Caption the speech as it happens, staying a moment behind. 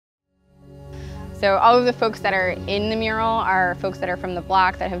So all of the folks that are in the mural are folks that are from the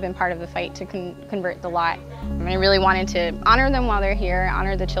block that have been part of the fight to convert the lot. And I really wanted to honor them while they're here,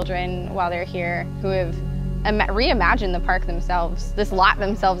 honor the children while they're here, who have reimagined the park themselves, this lot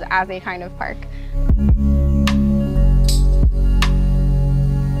themselves as a kind of park.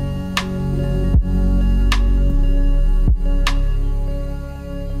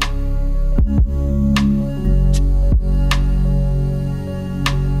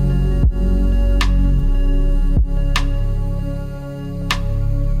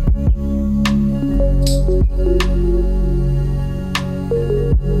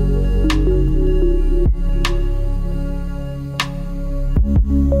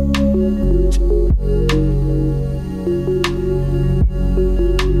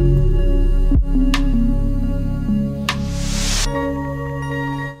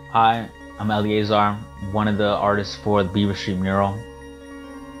 Hi, I'm Eleazar, one of the artists for the Beaver Street mural.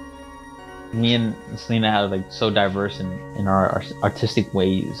 Me and Salina are so diverse in our artistic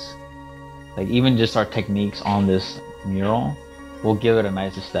ways. Even just our techniques on this mural will give it a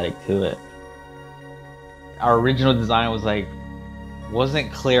nice aesthetic to it. Our original design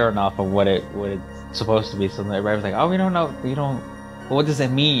wasn't clear enough of what it's supposed to be. So everybody was like, oh, we don't know, well, what does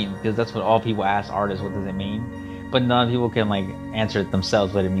it mean? Because that's what all people ask artists, what does it mean? But none of people can answer it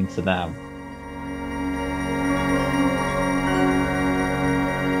themselves what it means to them.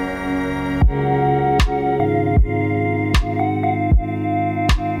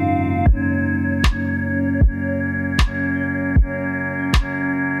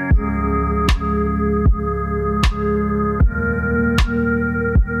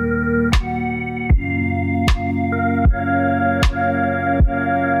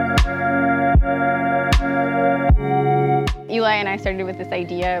 Eli and I started with this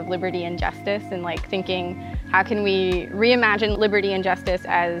idea of liberty and justice and thinking, how can we reimagine liberty and justice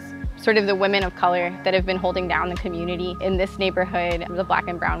as sort of the women of color that have been holding down the community in this neighborhood, the Black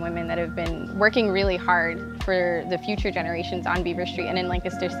and brown women that have been working really hard for the future generations on Beaver Street and in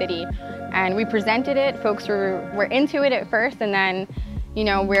Lancaster City. And we presented it, folks were into it at first, and then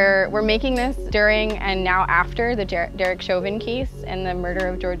we're making this during and now after the Derek Chauvin case and the murder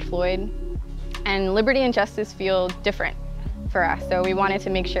of George Floyd. And liberty and justice feel different for us. So we wanted to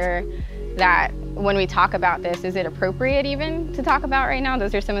make sure that when we talk about this, is it appropriate even to talk about right now?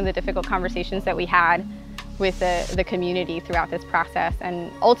 Those are some of the difficult conversations that we had with the community throughout this process.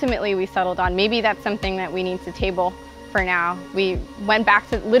 And ultimately we settled on maybe that's something that we need to table for now. We went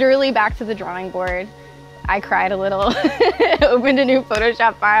literally back to the drawing board. I cried a little, opened a new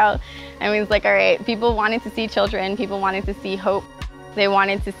Photoshop file, and we was like, all right, people wanted to see children, people wanted to see hope. They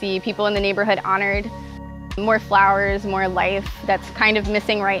wanted to see people in the neighborhood honored, more flowers, more life that's kind of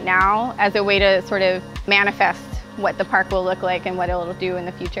missing right now as a way to sort of manifest what the park will look like and what it'll do in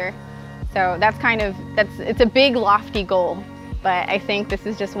the future. So it's a big lofty goal, but I think this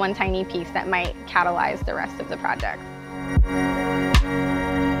is just one tiny piece that might catalyze the rest of the project.